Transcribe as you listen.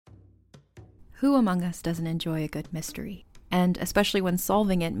Who among us doesn't enjoy a good mystery? And especially when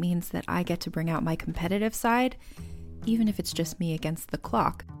solving it means that I get to bring out my competitive side, even if it's just me against the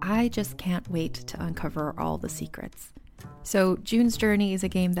clock. I just can't wait to uncover all the secrets. So June's Journey is a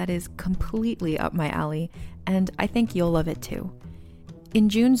game that is completely up my alley, and I think you'll love it too. In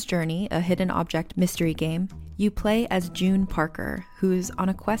June's Journey, a hidden object mystery game, you play as June Parker, who's on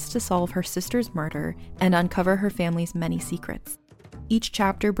a quest to solve her sister's murder and uncover her family's many secrets. Each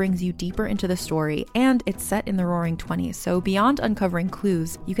chapter brings you deeper into the story, and it's set in the Roaring '20s, so beyond uncovering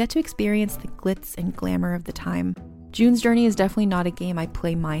clues, you get to experience the glitz and glamour of the time. June's Journey is definitely not a game I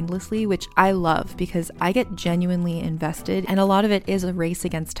play mindlessly, which I love because I get genuinely invested, and a lot of it is a race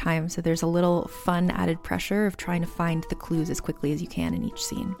against time, so there's a little fun added pressure of trying to find the clues as quickly as you can in each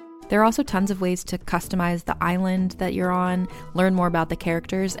scene. There are also tons of ways to customize the island that you're on, learn more about the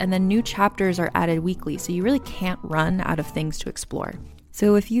characters, and then new chapters are added weekly, so you really can't run out of things to explore.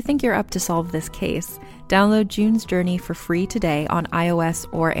 So if you think you're up to solve this case, download June's Journey for free today on iOS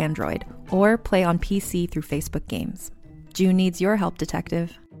or Android, or play on PC through Facebook Games. June needs your help,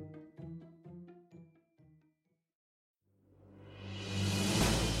 detective.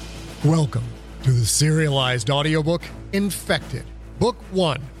 Welcome to the serialized audiobook Infected, Book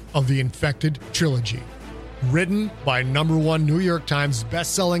 1 of the Infected trilogy. Written by #1 New York Times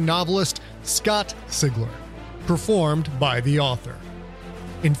bestselling novelist Scott Sigler. Performed by the author.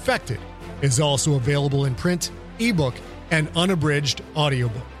 Infected is also available in print, ebook, and unabridged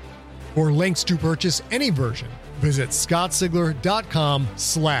audiobook. For links to purchase any version, visit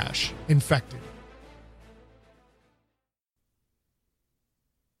scottsigler.com/infected.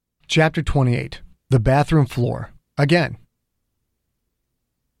 Chapter 28. The Bathroom Floor. Again.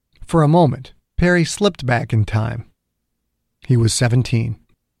 For a moment, Perry slipped back in time. He was 17.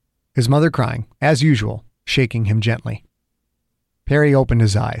 His mother crying, as usual, shaking him gently. Perry opened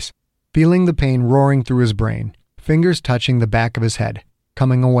his eyes, feeling the pain roaring through his brain, fingers touching the back of his head,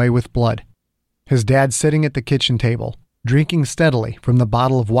 coming away with blood. His dad sitting at the kitchen table, drinking steadily from the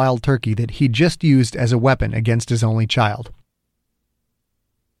bottle of wild turkey that he'd just used as a weapon against his only child.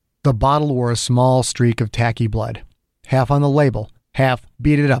 The bottle wore a small streak of tacky blood, half on the label, half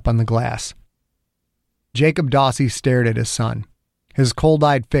beaded up on the glass. Jacob Dawsey stared at his son, his cold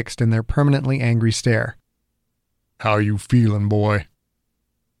eye fixed in their permanently angry stare. "How you feeling, boy?"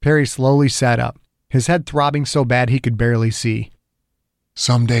 Perry slowly sat up, his head throbbing so bad he could barely see.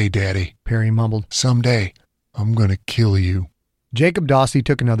 "Someday, Daddy," Perry mumbled. "Someday, I'm gonna kill you." Jacob Dawsey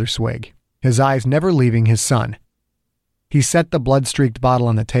took another swig, his eyes never leaving his son. He set the blood-streaked bottle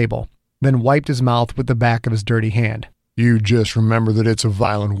on the table, then wiped his mouth with the back of his dirty hand. "You just remember that it's a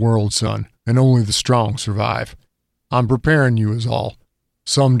violent world, son, and only the strong survive. I'm preparing you is all.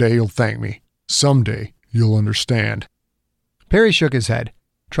 Someday you'll thank me. Someday you'll understand." Perry shook his head,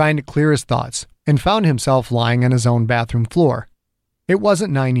 trying to clear his thoughts, and found himself lying on his own bathroom floor. It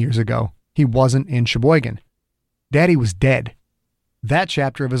wasn't 9 years ago. He wasn't in Sheboygan. Daddy was dead. That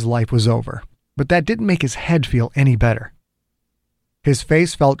chapter of his life was over, but that didn't make his head feel any better. His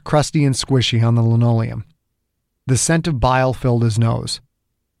face felt crusty and squishy on the linoleum. The scent of bile filled his nose.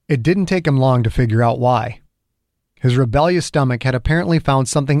 It didn't take him long to figure out why. His rebellious stomach had apparently found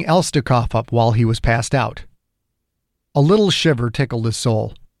something else to cough up while he was passed out. A little shiver tickled his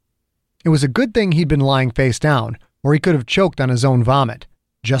soul. It was a good thing he'd been lying face down, or he could have choked on his own vomit,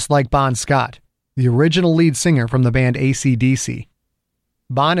 just like Bon Scott, the original lead singer from the band AC/DC.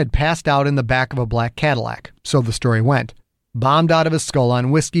 Bon had passed out in the back of a black Cadillac, so the story went, bombed out of his skull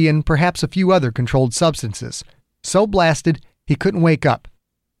on whiskey and perhaps a few other controlled substances, so blasted he couldn't wake up.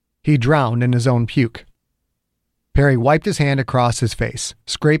 He drowned in his own puke. Perry wiped his hand across his face,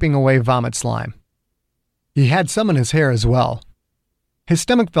 scraping away vomit slime. He had some in his hair as well. His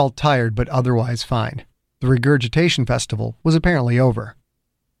stomach felt tired but otherwise fine. The regurgitation festival was apparently over.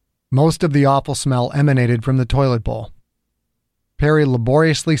 Most of the awful smell emanated from the toilet bowl. Perry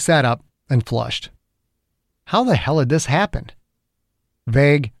laboriously sat up and flushed. How the hell had this happened?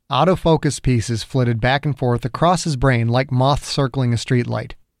 Vague, out-of-focus pieces flitted back and forth across his brain like moths circling a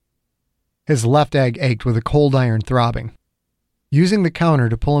streetlight. His left egg ached with a cold iron throbbing. Using the counter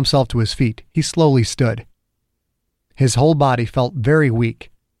to pull himself to his feet, he slowly stood. His whole body felt very weak,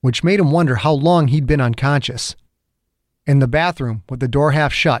 which made him wonder how long he'd been unconscious. In the bathroom, with the door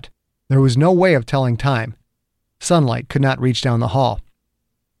half shut, there was no way of telling time. Sunlight could not reach down the hall.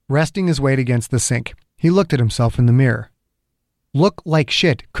 Resting his weight against the sink, he looked at himself in the mirror. Look like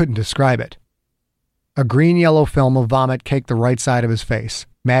shit couldn't describe it. A green-yellow film of vomit caked the right side of his face,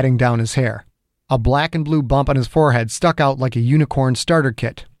 matting down his hair. A black and blue bump on his forehead stuck out like a unicorn starter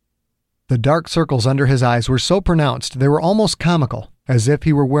kit. The dark circles under his eyes were so pronounced they were almost comical. as if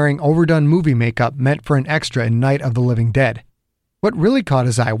he were wearing overdone movie makeup meant for an extra in Night of the Living Dead. What really caught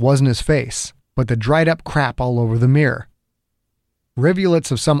his eye wasn't his face, but the dried up crap all over the mirror.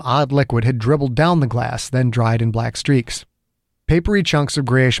 Rivulets of some odd liquid had dribbled down the glass, then dried in black streaks. Papery chunks of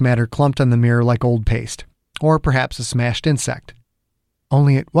grayish matter clumped on the mirror like old paste, or perhaps a smashed insect.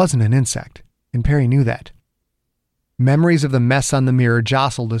 Only it wasn't an insect, and Perry knew that. Memories of the mess on the mirror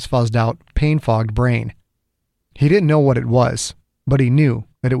jostled his fuzzed-out, pain-fogged brain. He didn't know what it was, but he knew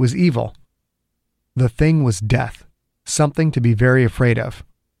that it was evil. The thing was death, something to be very afraid of.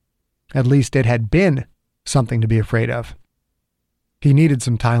 At least it had been something to be afraid of. He needed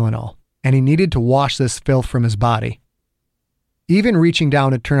some Tylenol, and he needed to wash this filth from his body. Even reaching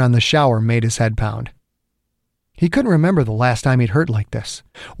down to turn on the shower made his head pound. He couldn't remember the last time he'd hurt like this,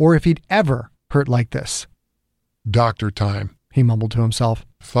 or if he'd ever hurt like this. Doctor time, he mumbled to himself.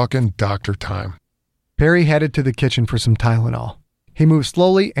 Fucking doctor time. Perry headed to the kitchen for some Tylenol. He moved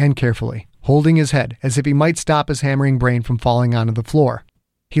slowly and carefully, holding his head as if he might stop his hammering brain from falling onto the floor.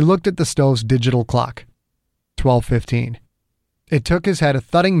 He looked at the stove's digital clock. 12:15. It took his head a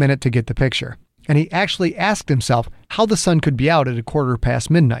thudding minute to get the picture, and he actually asked himself how the sun could be out at 1:15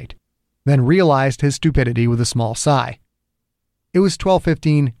 midnight, then realized his stupidity with a small sigh. It was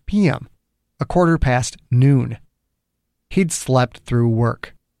 12:15 p.m., 1/4 noon. He'd slept through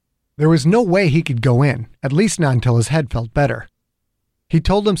work. There was no way he could go in, at least not until his head felt better. He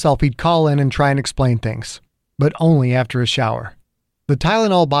told himself he'd call in and try and explain things, but only after a shower. The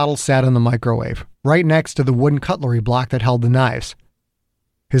Tylenol bottle sat in the microwave, right next to the wooden cutlery block that held the knives.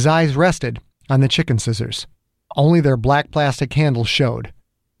 His eyes rested on the chicken scissors. Only their black plastic handles showed,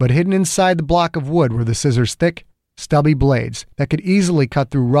 but hidden inside the block of wood were the scissors' thick, stubby blades that could easily cut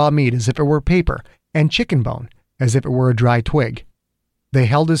through raw meat as if it were paper, and chicken bone as if it were a dry twig. They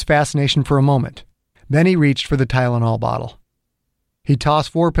held his fascination for a moment. Then he reached for the Tylenol bottle. He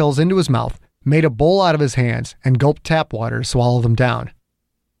tossed 4 pills into his mouth, made a bowl out of his hands, and gulped tap water to swallow them down.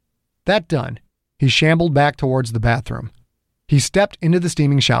 That done, he shambled back towards the bathroom. He stepped into the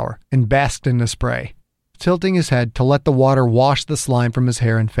steaming shower and basked in the spray, tilting his head to let the water wash the slime from his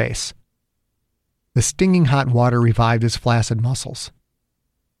hair and face. The stinging hot water revived his flaccid muscles.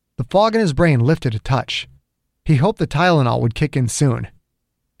 The fog in his brain lifted a touch. He hoped the Tylenol would kick in soon.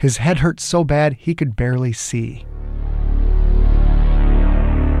 His head hurt so bad he could barely see.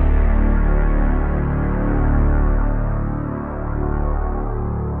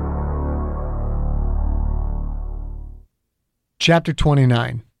 Chapter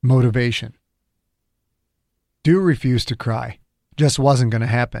 29, Motivation. Dew refused to cry. Just wasn't going to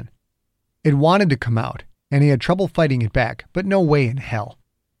happen. It wanted to come out, and he had trouble fighting it back, but no way in hell.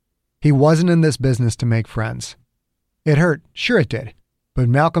 He wasn't in this business to make friends. It hurt, sure it did, but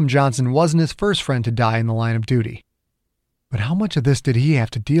Malcolm Johnson wasn't his first friend to die in the line of duty. But how much of this did he have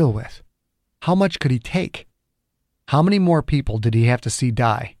to deal with? How much could he take? How many more people did he have to see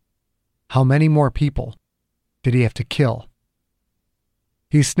die? How many more people did he have to kill?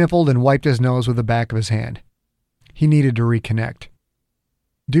 He sniffled and wiped his nose with the back of his hand. He needed to reconnect.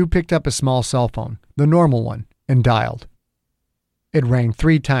 Dew picked up his small cell phone, the normal one, and dialed. It rang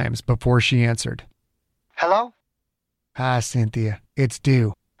 3 times before she answered. Hello? Hi, Cynthia. It's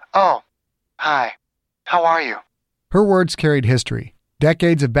Dew. Oh, hi. How are you? Her words carried history,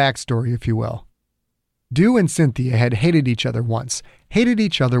 decades of backstory, if you will. Dew and Cynthia had hated each other once, hated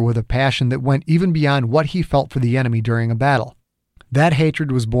each other with a passion that went even beyond what he felt for the enemy during a battle. That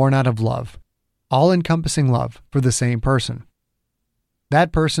hatred was born out of love, all-encompassing love for the same person.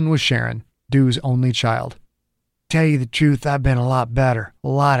 That person was Sharon, Dew's only child. Tell you the truth, I've been a lot better, a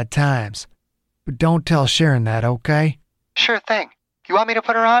lot of times. But don't tell Sharon that, okay? Sure thing. You want me to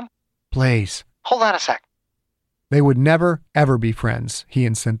put her on? Please. Hold on a sec. They would never, ever be friends, he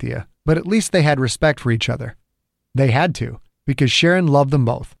and Cynthia, but at least they had respect for each other. They had to, because Sharon loved them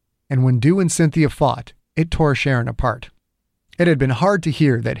both, and when Dew and Cynthia fought, it tore Sharon apart. It had been hard to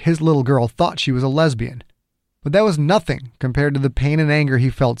hear that his little girl thought she was a lesbian, but that was nothing compared to the pain and anger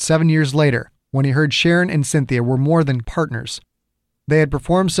he felt 7 years later when he heard Sharon and Cynthia were more than partners. They had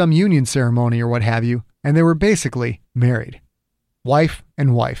performed some union ceremony or what have you, and they were basically married. Wife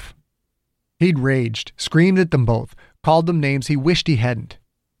and wife. He'd raged, screamed at them both, called them names he wished he hadn't.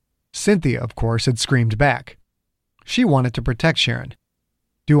 Cynthia, of course, had screamed back. She wanted to protect Sharon.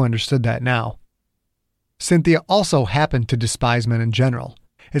 Dew understood that now. Cynthia also happened to despise men in general,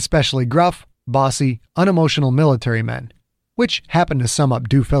 especially gruff, bossy, unemotional military men, which happened to sum up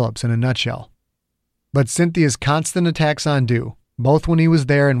Dew Phillips in a nutshell. But Cynthia's constant attacks on Dew, both when he was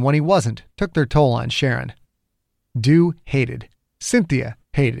there and when he wasn't, took their toll on Sharon. Dew hated. Cynthia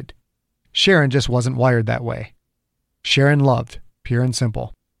hated. Sharon just wasn't wired that way. Sharon loved, pure and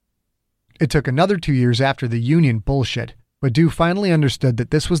simple. It took another 2 years after the union bullshit, but Dew finally understood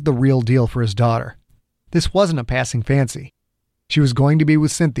that this was the real deal for his daughter. This wasn't a passing fancy. She was going to be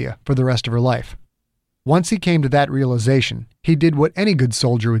with Cynthia for the rest of her life. Once he came to that realization, he did what any good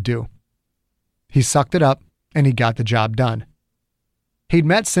soldier would do. He sucked it up, and he got the job done. He'd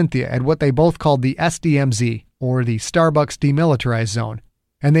met Cynthia at what they both called the SDMZ, or the Starbucks Demilitarized Zone,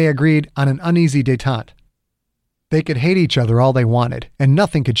 and they agreed on an uneasy détente. They could hate each other all they wanted, and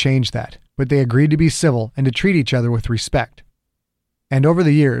nothing could change that, but they agreed to be civil and to treat each other with respect. And over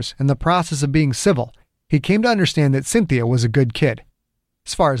the years, in the process of being civil, he came to understand that Cynthia was a good kid.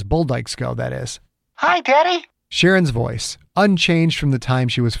 As far as bull dykes go, that is. Hi, Daddy. Sharon's voice, unchanged from the time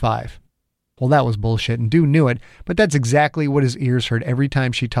she was 5. Well, that was bullshit, and Dew knew it, but that's exactly what his ears heard every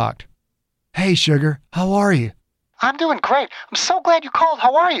time she talked. Hey, sugar, how are you? I'm doing great. I'm so glad you called.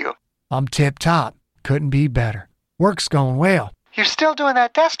 How are you? I'm tip-top. Couldn't be better. Work's going well. You're still doing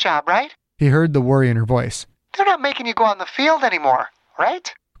that desk job, right? He heard the worry in her voice. They're not making you go out in the field anymore,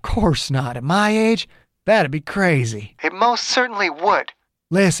 right? Of course not. At my age, that'd be crazy. It most certainly would.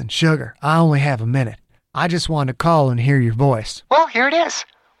 Listen, sugar, I only have a minute. I just wanted to call and hear your voice. Well, here it is.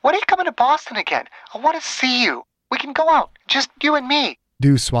 When are you coming to Boston again? I want to see you. We can go out, just you and me.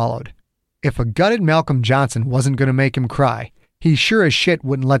 Dew swallowed. If a gutted Malcolm Johnson wasn't going to make him cry, he sure as shit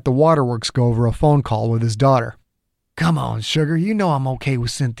wouldn't let the waterworks go over a phone call with his daughter. Come on, sugar, you know I'm okay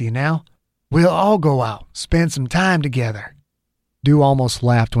with Cynthia now. We'll all go out, spend some time together. Dew almost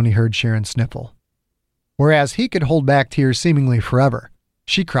laughed when he heard Sharon sniffle. Whereas he could hold back tears seemingly forever,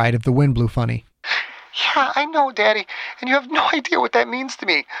 she cried if the wind blew funny. Yeah, I know, Daddy, and you have no idea what that means to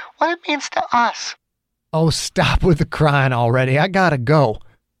me, what it means to us. Oh, stop with the crying already. I gotta go.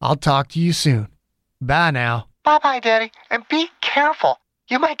 I'll talk to you soon. Bye now. Bye-bye, Daddy, and be careful.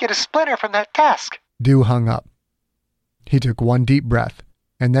 You might get a splinter from that desk. Dew hung up. He took one deep breath,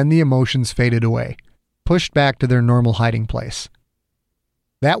 and then the emotions faded away, pushed back to their normal hiding place.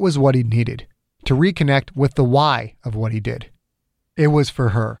 That was what he needed, to reconnect with the why of what he did. It was for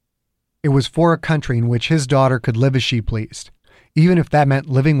her. It was for a country in which his daughter could live as she pleased, even if that meant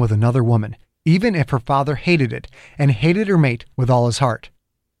living with another woman, even if her father hated it and hated her mate with all his heart.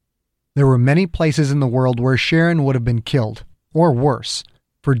 There were many places in the world where Sharon would have been killed, or worse,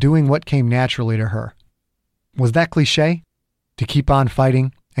 for doing what came naturally to her. Was that cliché? To keep on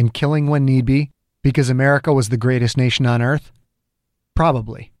fighting and killing when need be, because America was the greatest nation on earth?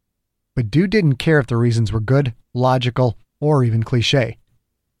 Probably. But Dew didn't care if the reasons were good, logical, or even cliché.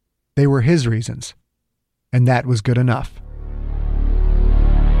 They were his reasons, and that was good enough.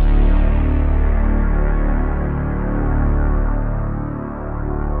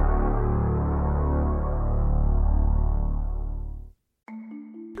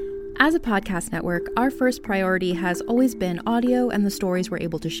 As a podcast network, our first priority has always been audio and the stories we're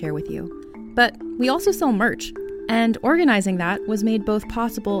able to share with you. But we also sell merch, and organizing that was made both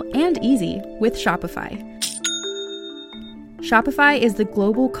possible and easy with Shopify. Shopify is the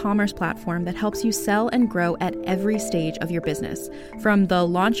global commerce platform that helps you sell and grow at every stage of your business, from the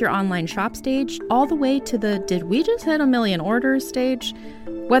launch your online shop stage all the way to the did we just hit 1 million orders stage.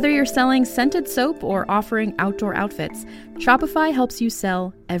 Whether you're selling scented soap or offering outdoor outfits, Shopify helps you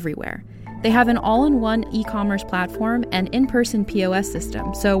sell everywhere. They have an all-in-one e-commerce platform and in-person POS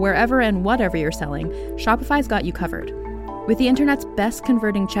system, so wherever and whatever you're selling, Shopify's got you covered. With the internet's best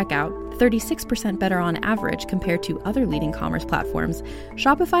converting checkout, 36% better on average compared to other leading commerce platforms,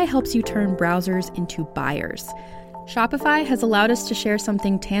 Shopify helps you turn browsers into buyers. Shopify has allowed us to share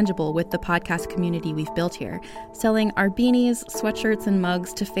something tangible with the podcast community we've built here, selling our beanies, sweatshirts, and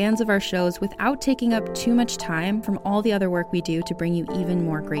mugs to fans of our shows without taking up too much time from all the other work we do to bring you even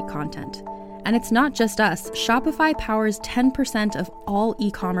more great content. And it's not just us. Shopify powers 10% of all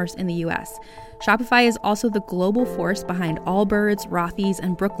e-commerce in the US. Shopify is also the global force behind Allbirds, Rothy's,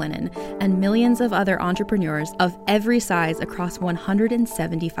 and Brooklinen, and millions of other entrepreneurs of every size across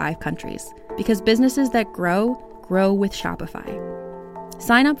 175 countries. Because businesses that grow with Shopify.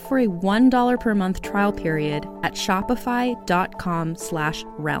 Sign up for a $1 per month trial period at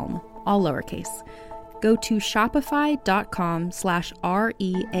shopify.com/realm, all lowercase. Go to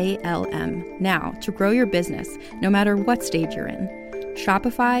shopify.com/REALM now to grow your business, no matter what stage you're in.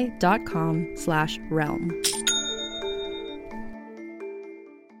 Shopify.com/realm.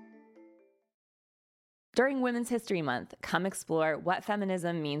 During Women's History Month, come explore what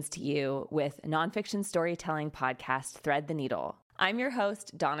feminism means to you with nonfiction storytelling podcast Thread the Needle. I'm your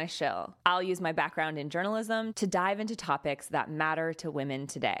host, Donna Schill. I'll use my background in journalism to dive into topics that matter to women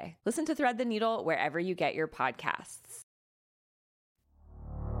today. Listen to Thread the Needle wherever you get your podcasts.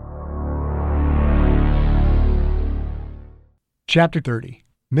 Chapter 30.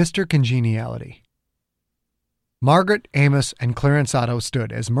 Mr. Congeniality. Margaret, Amos, and Clarence Otto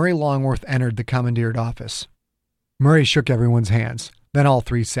stood as Murray Longworth entered the commandeered office. Murray shook everyone's hands, then all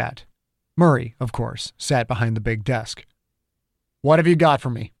three sat. Murray, of course, sat behind the big desk. "What have you got for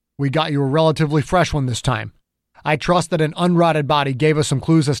me? We got you a relatively fresh one this time. I trust that an unrotted body gave us some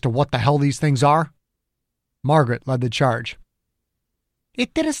clues as to what the hell these things are?" Margaret led the charge.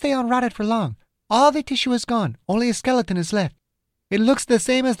 "It didn't stay unrotted for long. All the tissue is gone. Only a skeleton is left. It looks the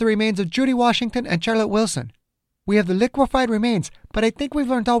same as the remains of Judy Washington and Charlotte Wilson. We have the liquefied remains, but I think we've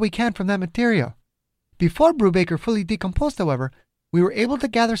learned all we can from that material. Before Brubaker fully decomposed, however, we were able to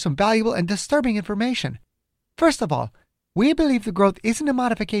gather some valuable and disturbing information. First of all, we believe the growth isn't a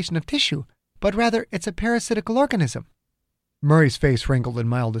modification of tissue, but rather it's a parasitical organism." Murray's face wrinkled in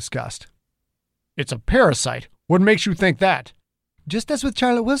mild disgust. "It's a parasite? What makes you think that?" "Just as with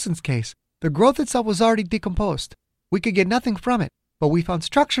Charlotte Wilson's case, the growth itself was already decomposed. We could get nothing from it, but we found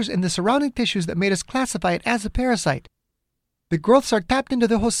structures in the surrounding tissues that made us classify it as a parasite. The growths are tapped into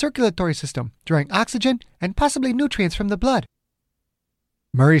the whole circulatory system, drawing oxygen and possibly nutrients from the blood."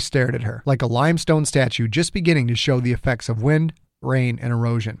 Murray stared at her like a limestone statue just beginning to show the effects of wind, rain, and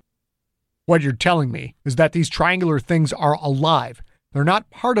erosion. "What you're telling me is that these triangular things are alive. They're not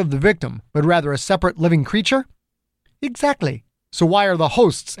part of the victim, but rather a separate living creature?" "Exactly." "So why are the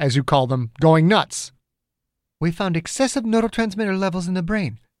hosts, as you call them, going nuts?" "We found excessive neurotransmitter levels in the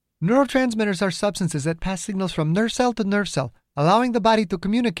brain. Neurotransmitters are substances that pass signals from nerve cell to nerve cell, allowing the body to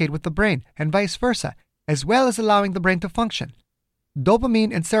communicate with the brain and vice versa, as well as allowing the brain to function.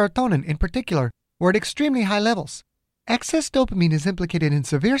 Dopamine and serotonin, in particular, were at extremely high levels. Excess dopamine is implicated in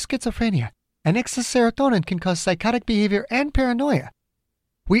severe schizophrenia, and excess serotonin can cause psychotic behavior and paranoia.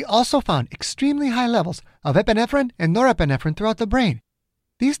 We also found extremely high levels of epinephrine and norepinephrine throughout the brain.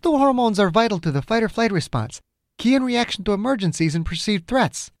 These two hormones are vital to the fight-or-flight response, key in reaction to emergencies and perceived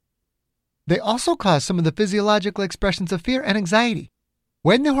threats. They also cause some of the physiological expressions of fear and anxiety.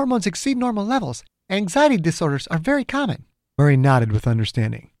 When the hormones exceed normal levels, anxiety disorders are very common." Murray nodded with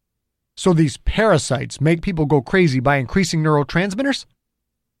understanding. "So these parasites make people go crazy by increasing neurotransmitters?"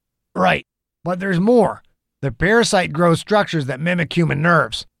 "Right, but there's more. The parasite grows structures that mimic human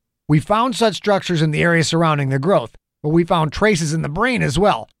nerves. We found such structures in the area surrounding the growth, but we found traces in the brain as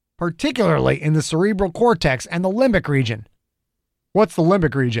well, particularly in the cerebral cortex and the limbic region." "What's the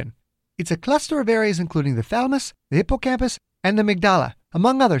limbic region?" "It's a cluster of areas including the thalamus, the hippocampus, and the amygdala,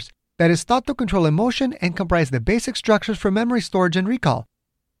 among others, that is thought to control emotion and comprise the basic structures for memory storage and recall.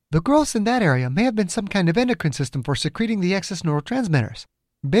 The growths in that area may have been some kind of endocrine system for secreting the excess neurotransmitters.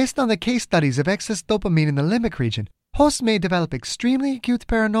 Based on the case studies of excess dopamine in the limbic region, hosts may develop extremely acute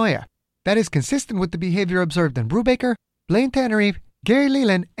paranoia. That is consistent with the behavior observed in Brubaker, Blaine Tannereve, Gary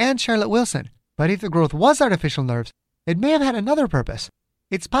Leland, and Charlotte Wilson. But if the growth was artificial nerves, it may have had another purpose.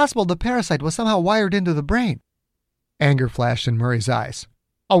 It's possible the parasite was somehow wired into the brain." Anger flashed in Murray's eyes.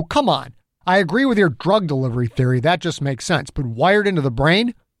 "Oh, come on. I agree with your drug delivery theory. That just makes sense. But wired into the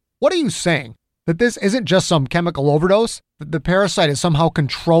brain? What are you saying? That this isn't just some chemical overdose? That the parasite is somehow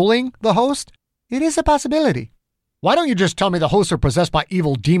controlling the host?" "It is a possibility." "Why don't you just tell me the hosts are possessed by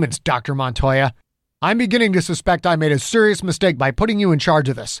evil demons, Dr. Montoya? I'm beginning to suspect I made a serious mistake by putting you in charge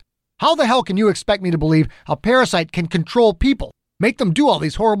of this. How the hell can you expect me to believe a parasite can control people, make them do all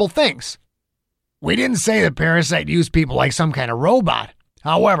these horrible things?" "We didn't say the parasite used people like some kind of robot.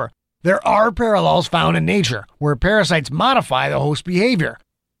 However, there are parallels found in nature where parasites modify the host behavior.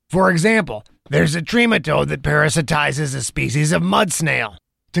 For example, there's a trematode that parasitizes a species of mud snail.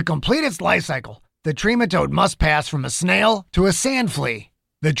 To complete its life cycle, the trematode must pass from a snail to a sand flea.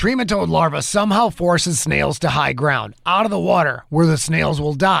 The trematode larva somehow forces snails to high ground, out of the water, where the snails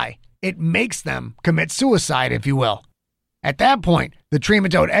will die. It makes them commit suicide, if you will. At that point, the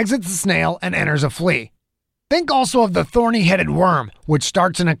trematode exits the snail and enters a flea. Think also of the thorny-headed worm, which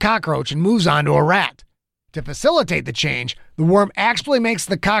starts in a cockroach and moves on to a rat. To facilitate the change, the worm actually makes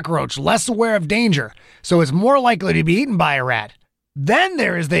the cockroach less aware of danger, so it's more likely to be eaten by a rat. Then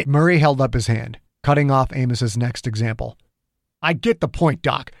there is the..." Murray held up his hand, cutting off Amos's next example. "I get the point,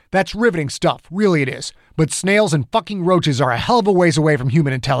 Doc. That's riveting stuff, really it is. But snails and fucking roaches are a hell of a ways away from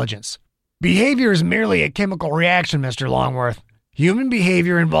human intelligence." "Behavior is merely a chemical reaction, Mr. Longworth. Human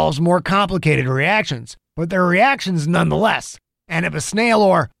behavior involves more complicated reactions, but they're reactions nonetheless. And if a snail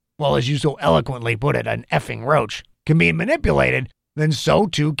or, well, as you so eloquently put it, an effing roach, can be manipulated, then so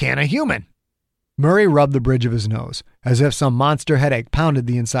too can a human." Murray rubbed the bridge of his nose, as if some monster headache pounded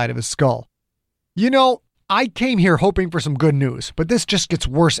the inside of his skull. "You know, I came here hoping for some good news, but this just gets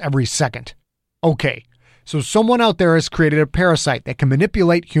worse every second. Okay, so someone out there has created a parasite that can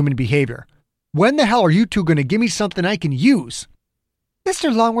manipulate human behavior. When the hell are you two going to give me something I can use?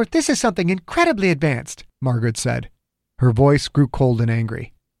 Mr. Longworth, this is something incredibly advanced, Margaret said. Her voice grew cold and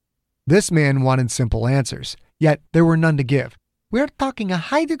angry. This man wanted simple answers, yet there were none to give. We're talking a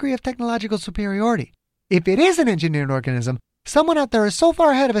high degree of technological superiority. If it is an engineered organism, someone out there is so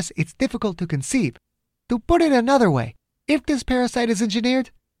far ahead of us it's difficult to conceive. To put it another way, if this parasite is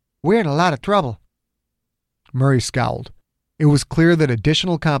engineered, we're in a lot of trouble. Murray scowled. It was clear that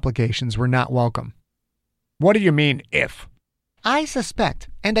additional complications were not welcome. What do you mean, if? I suspect,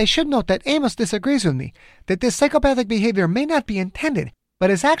 and I should note that Amos disagrees with me, that this psychopathic behavior may not be intended,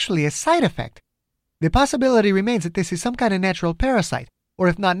 but is actually a side effect. The possibility remains that this is some kind of natural parasite, or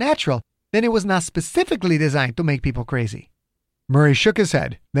if not natural, then it was not specifically designed to make people crazy. Murray shook his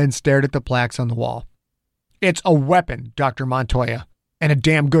head, then stared at the plaques on the wall. It's a weapon, Dr. Montoya, and a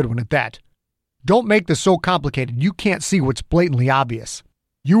damn good one at that. Don't make this so complicated you can't see what's blatantly obvious.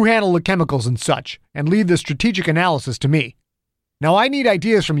 You handle the chemicals and such, and leave the strategic analysis to me. Now I need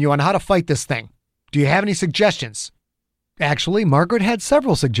ideas from you on how to fight this thing. Do you have any suggestions? Actually, Margaret had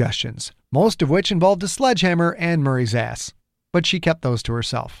several suggestions, most of which involved a sledgehammer and Murray's ass. But she kept those to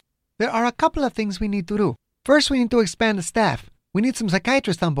herself. There are a couple of things we need to do. First, we need to expand the staff. We need some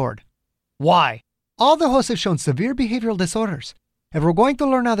psychiatrists on board. Why? All the hosts have shown severe behavioral disorders. If we're going to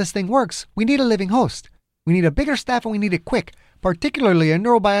learn how this thing works, we need a living host. We need a bigger staff and we need it quick, particularly a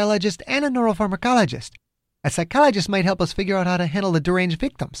neurobiologist and a neuropharmacologist. A psychologist might help us figure out how to handle the deranged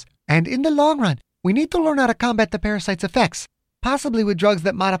victims. And in the long run, we need to learn how to combat the parasite's effects, possibly with drugs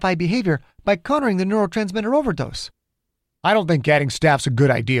that modify behavior by countering the neurotransmitter overdose. I don't think adding staff's a good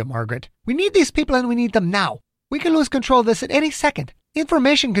idea, Margaret. We need these people and we need them now. We can lose control of this at any second.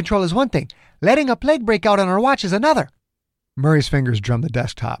 Information control is one thing. Letting a plague break out on our watch is another. Murray's fingers drummed the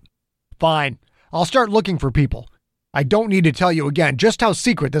desktop. Fine. I'll start looking for people. I don't need to tell you again just how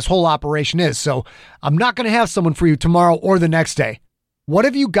secret this whole operation is, so I'm not going to have someone for you tomorrow or the next day. What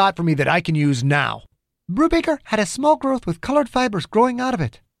have you got for me that I can use now? Brubaker had a small growth with colored fibers growing out of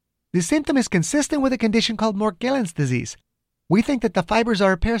it. The symptom is consistent with a condition called Morgellons disease. We think that the fibers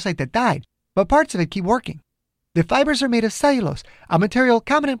are a parasite that died, but parts of it keep working. The fibers are made of cellulose, a material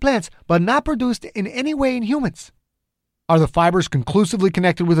common in plants, but not produced in any way in humans. Are the fibers conclusively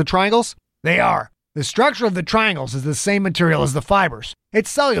connected with the triangles? They are. The structure of the triangles is the same material as the fibers. It's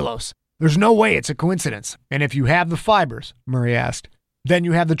cellulose. There's no way it's a coincidence. And if you have the fibers, Murray asked, then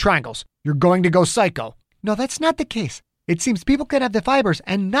you have the triangles. You're going to go psycho. No, that's not the case. It seems people can have the fibers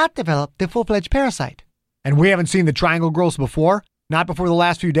and not develop the full-fledged parasite. And we haven't seen the triangle growths before? Not before the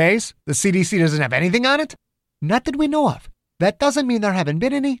last few days? The CDC doesn't have anything on it? Not that we know of. That doesn't mean there haven't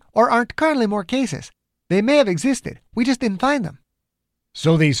been any or aren't currently more cases. They may have existed. We just didn't find them.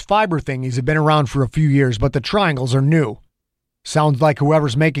 So these fiber thingies have been around for a few years, but the triangles are new. Sounds like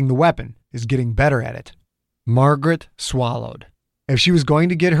whoever's making the weapon is getting better at it. Margaret swallowed. If she was going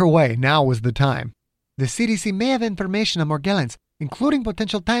to get her way, now was the time. The CDC may have information on Morgellons, including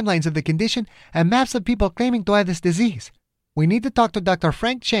potential timelines of the condition and maps of people claiming to have this disease. We need to talk to Dr.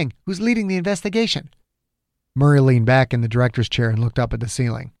 Frank Cheng, who's leading the investigation. Murray leaned back in the director's chair and looked up at the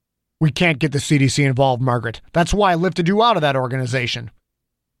ceiling. We can't get the CDC involved, Margaret. That's why I lifted you out of that organization.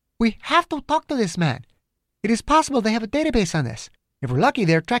 We have to talk to this man. It is possible they have a database on this. If we're lucky,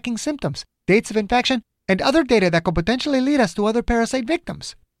 they're tracking symptoms, dates of infection, and other data that could potentially lead us to other parasite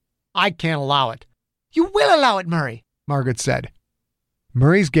victims. I can't allow it. You will allow it, Murray, Margaret said.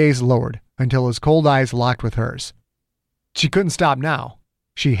 Murray's gaze lowered until his cold eyes locked with hers. She couldn't stop now.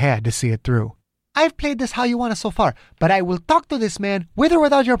 She had to see it through. I've played this how you want it so far, but I will talk to this man with or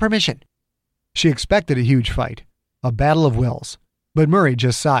without your permission. She expected a huge fight, a battle of wills, but Murray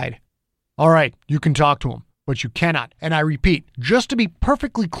just sighed. All right, you can talk to him, but you cannot, and I repeat, just to be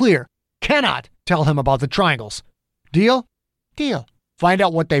perfectly clear, cannot tell him about the triangles. Deal? Deal. Find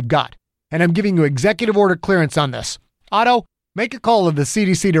out what they've got, and I'm giving you executive order clearance on this. Otto, make a call to the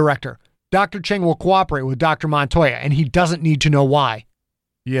CDC director. Dr. Cheng will cooperate with Dr. Montoya, and he doesn't need to know why.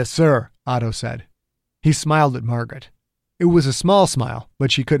 Yes, sir, Otto said. He smiled at Margaret. It was a small smile,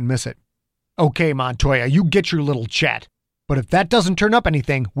 but she couldn't miss it. Okay, Montoya, you get your little chat. But if that doesn't turn up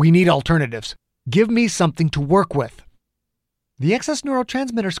anything, we need alternatives. Give me something to work with. The excess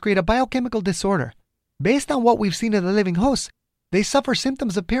neurotransmitters create a biochemical disorder. Based on what we've seen of the living hosts, they suffer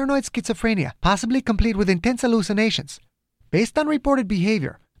symptoms of paranoid schizophrenia, possibly complete with intense hallucinations. Based on reported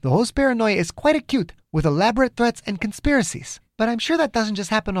behavior, the host paranoia is quite acute, with elaborate threats and conspiracies. But I'm sure that doesn't just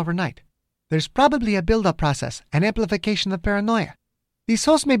happen overnight. There's probably a build-up process, an amplification of paranoia. These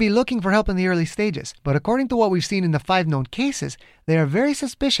hosts may be looking for help in the early stages, but according to what we've seen in the 5 known cases, they are very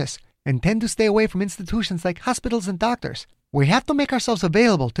suspicious and tend to stay away from institutions like hospitals and doctors. We have to make ourselves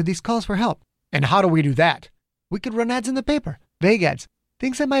available to these calls for help. And how do we do that? We could run ads in the paper. vague ads,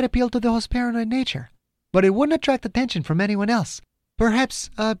 things that might appeal to the host's paranoid nature. But it wouldn't attract attention from anyone else. Perhaps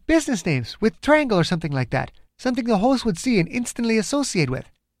business names with triangle or something like that. Something the host would see and instantly associate with.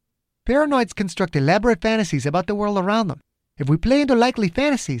 Paranoids construct elaborate fantasies about the world around them. If we play into likely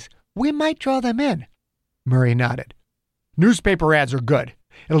fantasies, we might draw them in. Murray nodded. Newspaper ads are good.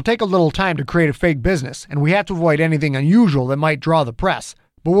 It'll take a little time to create a fake business, and we have to avoid anything unusual that might draw the press.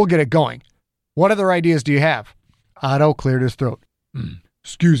 But we'll get it going. What other ideas do you have? Otto cleared his throat.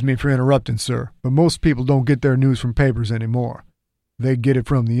 Excuse me for interrupting, sir, but most people don't get their news from papers anymore. They get it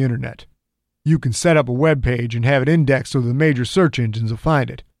from the internet. You can set up a web page and have it indexed so the major search engines will find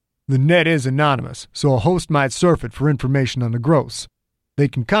it. The net is anonymous, so a host might surf it for information on the gross. They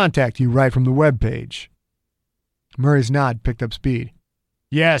can contact you right from the web page. Murray's nod picked up speed.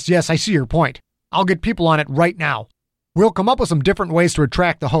 Yes, I see your point. I'll get people on it right now. We'll come up with some different ways to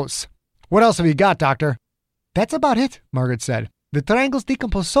attract the hosts. What else have you got, Doctor? That's about it, Margaret said. The triangles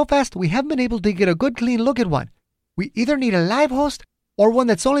decompose so fast we haven't been able to get a good clean look at one. We either need a live host or one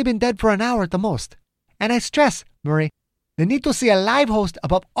that's only been dead for an hour at the most. And I stress, Murray, the need to see a live host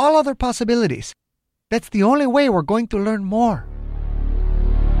above all other possibilities. That's the only way we're going to learn more.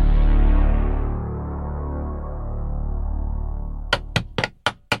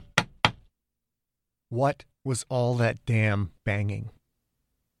 What was all that damn banging?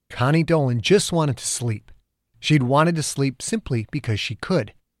 Connie Dolan just wanted to sleep. She'd wanted to sleep simply because she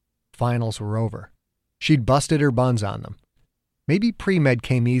could. Finals were over. She'd busted her buns on them. Maybe pre-med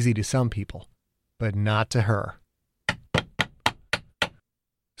came easy to some people, but not to her.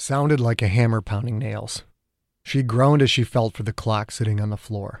 Sounded like a hammer pounding nails. She groaned as she felt for the clock sitting on the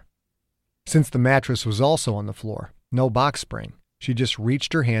floor. Since the mattress was also on the floor, no box spring, she just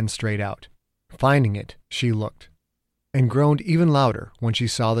reached her hand straight out. Finding it, she looked, and groaned even louder when she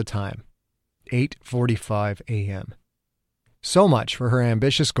saw the time. 8:45 a.m. So much for her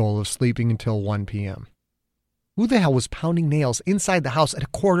ambitious goal of sleeping until 1 p.m. Who the hell was pounding nails inside the house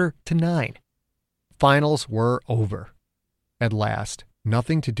at 8:45? Finals were over. At last,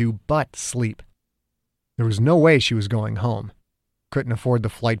 nothing to do but sleep. There was no way she was going home. Couldn't afford the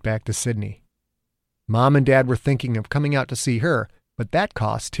flight back to Sydney. Mom and Dad were thinking of coming out to see her, but that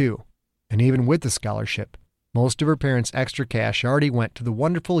cost too. And even with the scholarship, most of her parents' extra cash already went to the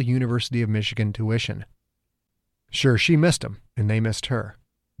wonderful University of Michigan tuition. Sure, she missed them, and they missed her.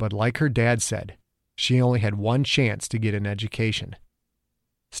 But like her dad said, she only had one chance to get an education.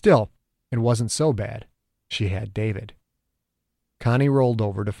 Still, it wasn't so bad. She had David. Connie rolled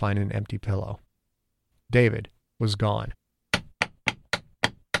over to find an empty pillow. David was gone.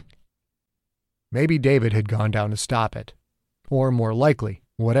 Maybe David had gone down to stop it. Or more likely,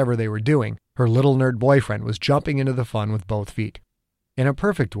 whatever they were doing, her little nerd boyfriend was jumping into the fun with both feet. In a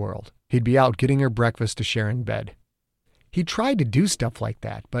perfect world, he'd be out getting her breakfast to share in bed. He tried to do stuff like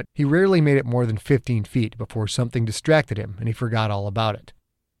that, but he rarely made it more than 15 feet before something distracted him and he forgot all about it.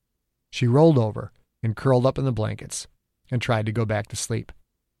 She rolled over and curled up in the blankets and tried to go back to sleep.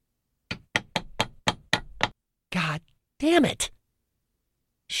 God damn it!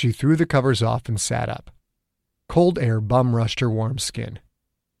 She threw the covers off and sat up. Cold air bum-rushed her warm skin.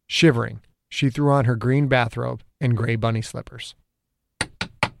 Shivering, she threw on her green bathrobe and gray bunny slippers.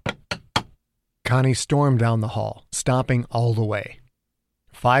 Connie stormed down the hall, stomping all the way.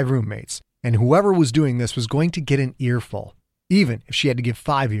 5 roommates, and whoever was doing this was going to get an earful, even if she had to give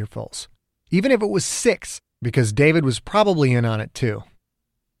 5 earfuls. Even if it was 6, because David was probably in on it too.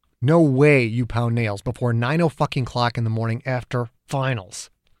 No way you pound nails before 9:00 in the morning after finals.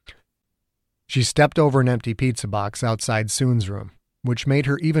 She stepped over an empty pizza box outside Soon's room, which made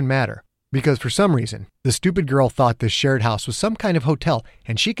her even madder, because for some reason, the stupid girl thought this shared house was some kind of hotel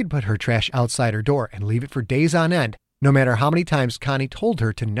and she could put her trash outside her door and leave it for days on end, no matter how many times Connie told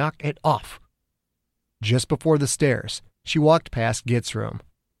her to knock it off. Just before the stairs, she walked past Git's room.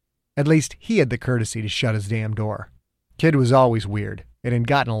 At least he had the courtesy to shut his damn door. Kid was always weird. It had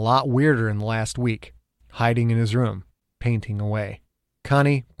gotten a lot weirder in the last week, hiding in his room, painting away.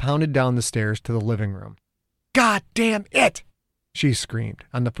 Connie pounded down the stairs to the living room. God damn it! She screamed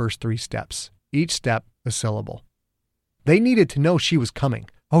on the first 3 steps, each step a syllable. They needed to know she was coming.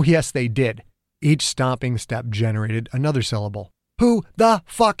 Oh yes, they did. Each stomping step generated another syllable. Who the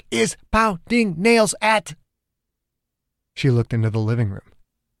fuck is pounding nails at? She looked into the living room,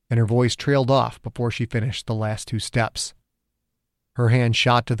 and her voice trailed off before she finished the last 2 steps. Her hand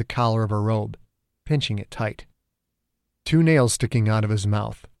shot to the collar of her robe, pinching it tight. 2 nails sticking out of his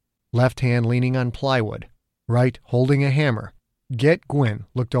mouth, left hand leaning on plywood, right holding a hammer. Git Gwyn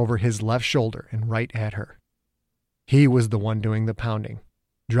looked over his left shoulder and right at her. He was the one doing the pounding,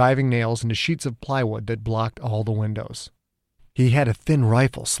 driving nails into sheets of plywood that blocked all the windows. He had a thin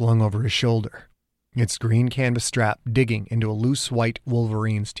rifle slung over his shoulder, its green canvas strap digging into a loose white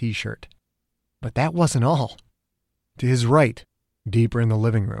Wolverines t-shirt. But that wasn't all. To his right, deeper in the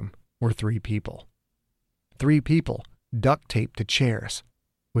living room, were 3 people. 3 people duct taped to chairs,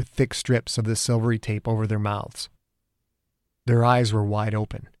 with thick strips of the silvery tape over their mouths. Their eyes were wide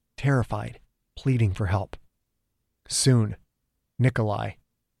open, terrified, pleading for help. Soon, Nikolai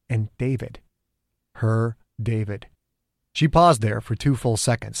and David. Her David. She paused there for 2 full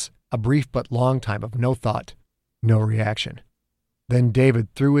seconds, a brief but long time of no thought, no reaction. Then David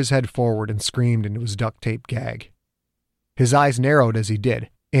threw his head forward and screamed into his duct tape gag. His eyes narrowed as he did,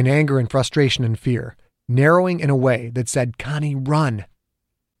 in anger and frustration and fear, narrowing in a way that said, "Connie, run!"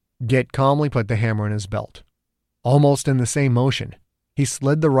 Git calmly put the hammer in his belt. Almost in the same motion, he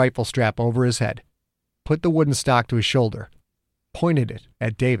slid the rifle strap over his head, put the wooden stock to his shoulder, pointed it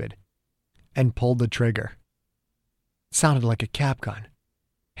at David, and pulled the trigger. It sounded like a cap gun.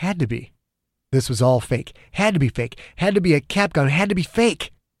 Had to be. This was all fake. Had to be fake. Had to be a cap gun. Had to be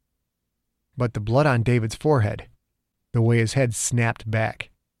fake. But the blood on David's forehead, the way his head snapped back,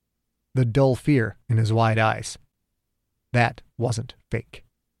 the dull fear in his wide eyes, that wasn't fake.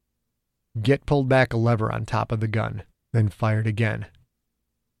 Git pulled back a lever on top of the gun, then fired again.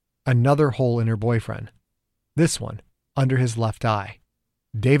 Another hole in her boyfriend. This one, under his left eye.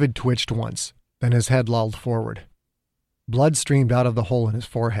 David twitched once, then his head lolled forward. Blood streamed out of the hole in his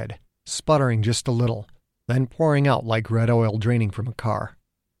forehead, sputtering just a little, then pouring out like red oil draining from a car.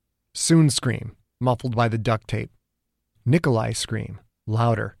 Soon's scream, muffled by the duct tape. Nikolai's scream,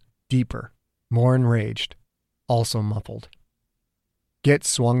 louder, deeper, more enraged, also muffled. Git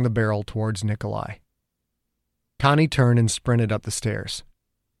swung the barrel towards Nikolai. Connie turned and sprinted up the stairs.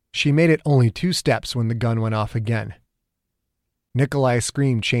 She made it only 2 steps when the gun went off again. Nikolai's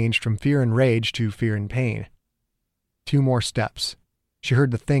scream changed from fear and rage to fear and pain. 2 more steps. She heard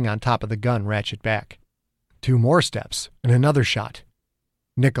the thing on top of the gun ratchet back. 2 more steps, and another shot.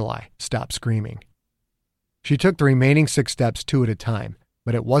 Nikolai stopped screaming. She took the remaining 6 steps 2 at a time,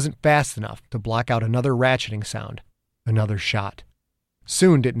 but it wasn't fast enough to block out another ratcheting sound, another shot.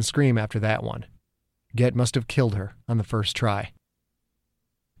 Soon didn't scream after that one. Git must have killed her on the first try.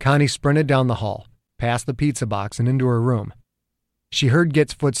 Connie sprinted down the hall, past the pizza box and into her room. She heard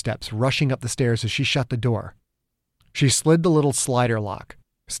Git's footsteps rushing up the stairs as she shut the door. She slid the little slider lock,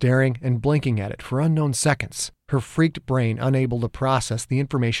 staring and blinking at it for unknown seconds, her freaked brain unable to process the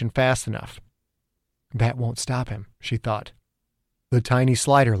information fast enough. That won't stop him, she thought. The tiny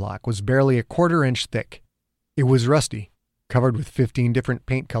slider lock was barely a 1/4 inch thick. It was rusty, covered with 15 different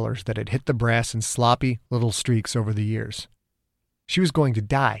paint colors that had hit the brass in sloppy little streaks over the years. She was going to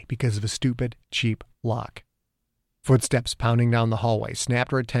die because of a stupid, cheap lock. Footsteps pounding down the hallway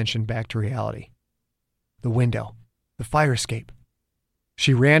snapped her attention back to reality. The window. The fire escape.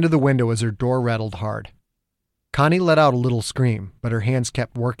 She ran to the window as her door rattled hard. Connie let out a little scream, but her hands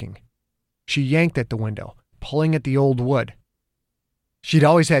kept working. She yanked at the window, pulling at the old wood. She'd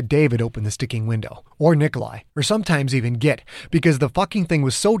always had David open the sticking window, or Nikolai, or sometimes even Git, because the fucking thing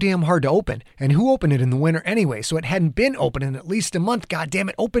was so damn hard to open, and who opened it in the winter anyway, so it hadn't been open in at least a month.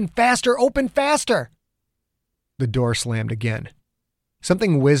 Goddammit, open faster, open faster! The door slammed again.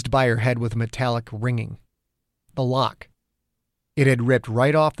 Something whizzed by her head with a metallic ringing. The lock. It had ripped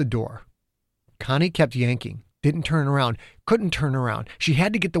right off the door. Connie kept yanking, didn't turn around, couldn't turn around. She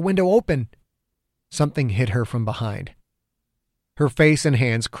had to get the window open. Something hit her from behind. Her face and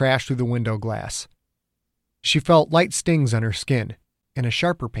hands crashed through the window glass. She felt light stings on her skin and a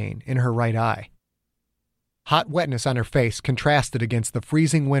sharper pain in her right eye. Hot wetness on her face contrasted against the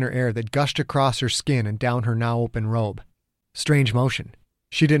freezing winter air that gushed across her skin and down her now open robe. Strange motion.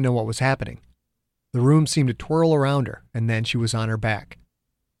 She didn't know what was happening. The room seemed to twirl around her, and then she was on her back.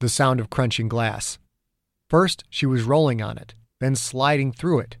 The sound of crunching glass. First, she was rolling on it, then sliding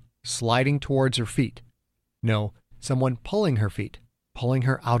through it, sliding towards her feet. No, someone pulling her feet, pulling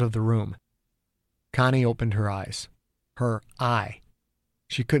her out of the room. Connie opened her eyes. Her eye.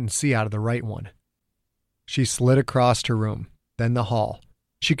 She couldn't see out of the right one. She slid across her room, then the hall.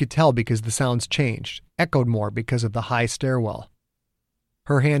 She could tell because the sounds changed, echoed more because of the high stairwell.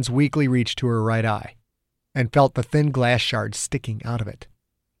 Her hands weakly reached to her right eye, and felt the thin glass shards sticking out of it.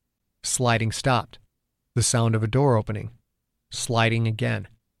 Sliding stopped. The sound of a door opening. Sliding again.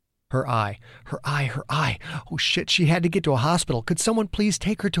 Her eye. Her eye. Her eye. Oh shit, she had to get to a hospital. Could someone please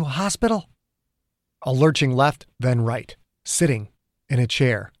take her to a hospital? A lurching left, then right. Sitting. In a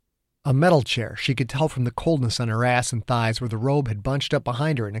chair. A metal chair, she could tell from the coldness on her ass and thighs where the robe had bunched up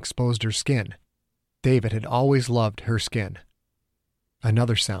behind her and exposed her skin. David had always loved her skin.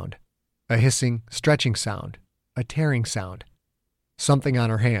 Another sound. A hissing, stretching sound. A tearing sound. Something on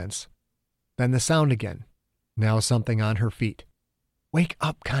her hands. Then the sound again. Now something on her feet. Wake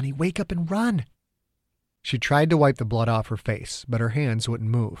up, Connie. Wake up and run. She tried to wipe the blood off her face, but her hands wouldn't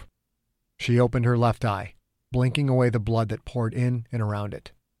move. She opened her left eye, blinking away the blood that poured in and around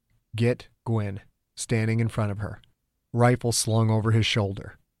it. Git Gwyn, standing in front of her, rifle slung over his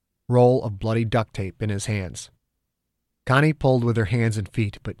shoulder, roll of bloody duct tape in his hands. Connie pulled with her hands and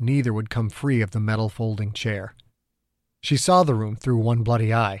feet, but neither would come free of the metal folding chair. She saw the room through one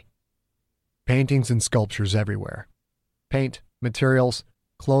bloody eye. Paintings and sculptures everywhere. Paint, materials,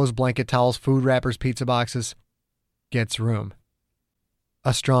 clothes, blanket towels, food wrappers, pizza boxes. Git's room.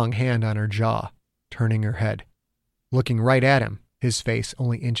 A strong hand on her jaw, turning her head, looking right at him, his face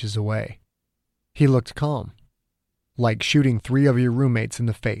only inches away. He looked calm, like shooting 3 of your roommates in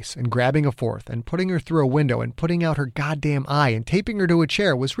the face and grabbing a 4th and putting her through a window and putting out her goddamn eye and taping her to a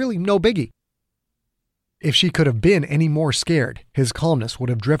chair was really no biggie. If she could have been any more scared, his calmness would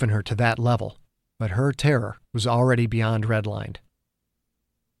have driven her to that level, but her terror was already beyond redlined.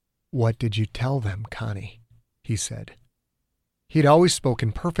 "What did you tell them, Connie?" he said. He'd always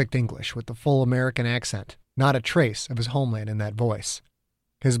spoken perfect English with the full American accent, not a trace of his homeland in that voice.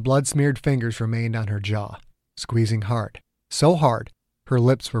 His blood-smeared fingers remained on her jaw, squeezing hard, so hard her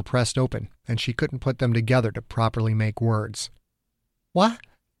lips were pressed open and she couldn't put them together to properly make words. What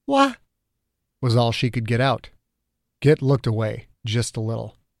was all she could get out. Git looked away, just a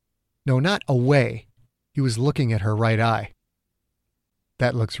little. No, not away. He was looking at her right eye.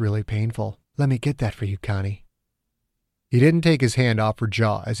 "That looks really painful. Let me get that for you, Connie." He didn't take his hand off her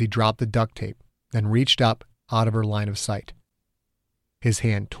jaw as he dropped the duct tape, then reached up out of her line of sight. His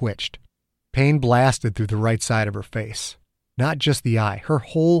hand twitched. Pain blasted through the right side of her face. Not just the eye, her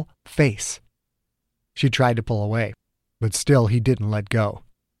whole face. She tried to pull away, but still he didn't let go.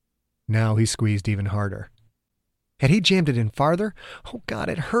 Now he squeezed even harder. Had he jammed it in farther? Oh God,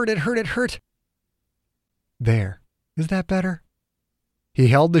 it hurt. There. Is that better? He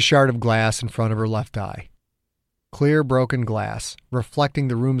held the shard of glass in front of her left eye. Clear broken glass, reflecting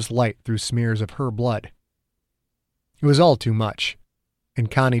the room's light through smears of her blood. It was all too much,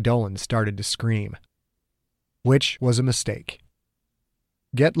 and Connie Dolan started to scream. Which was a mistake.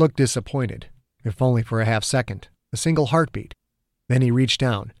 Git looked disappointed, if only for a half second, a single heartbeat. Then he reached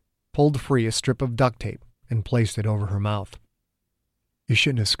down, pulled free a strip of duct tape, and placed it over her mouth. "You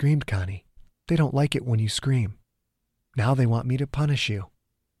shouldn't have screamed, Connie. They don't like it when you scream. Now they want me to punish you."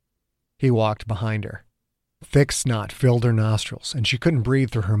 He walked behind her. Thick snot filled her nostrils, and she couldn't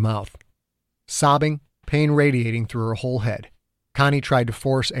breathe through her mouth. Sobbing, pain radiating through her whole head, Connie tried to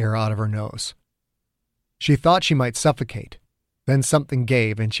force air out of her nose. She thought she might suffocate. Then something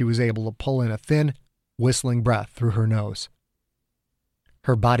gave, and she was able to pull in a thin, whistling breath through her nose.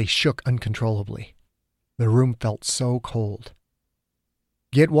 Her body shook uncontrollably. The room felt so cold.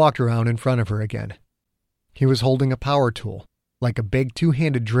 Git walked around in front of her again. He was holding a power tool, like a big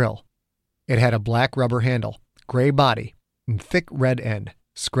 2-handed drill. It had a black rubber handle, gray body, and thick red end,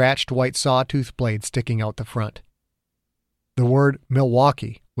 scratched white sawtooth blade sticking out the front. The word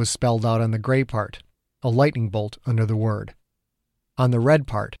Milwaukee was spelled out on the gray part, a lightning bolt under the word. On the red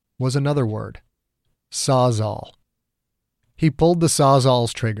part was another word, Sawzall. He pulled the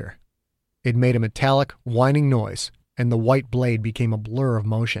Sawzall's trigger. It made a metallic, whining noise, and the white blade became a blur of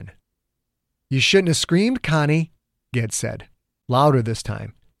motion. "You shouldn't have screamed, Connie," Git said, louder this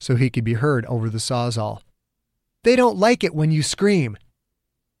time, so he could be heard over the Sawzall. "They don't like it when you scream."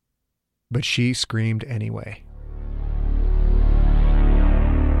 But she screamed anyway.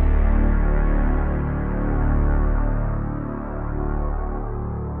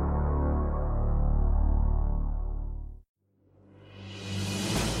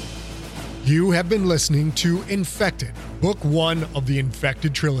 You have been listening to Infected, Book 1 of the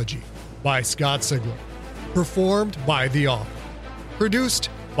Infected Trilogy by Scott Sigler. Performed by the author. Produced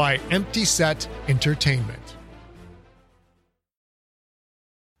by Empty Set Entertainment.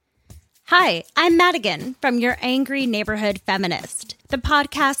 Hi, I'm Madigan from Your Angry Neighborhood Feminist, the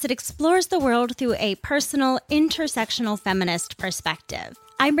podcast that explores the world through a personal, intersectional feminist perspective.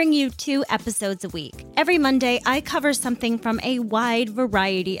 I bring you 2 episodes a week. Every Monday, I cover something from a wide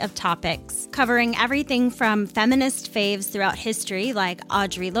variety of topics, covering everything from feminist faves throughout history like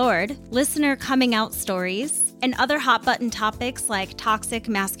Audre Lorde, listener coming out stories, and other hot-button topics like toxic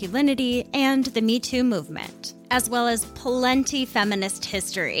masculinity and the Me Too movement. as well as plenty feminist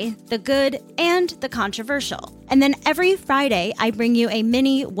history, the good and the controversial. And then every Friday, I bring you a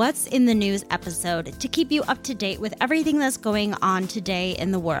mini What's in the News episode to keep you up to date with everything that's going on today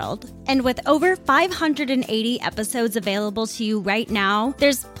in the world. And with over 580 episodes available to you right now,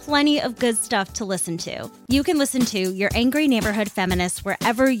 there's plenty of good stuff to listen to. You can listen to Your Angry Neighborhood Feminist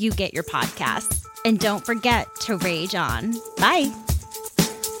wherever you get your podcasts. And don't forget to rage on. Bye.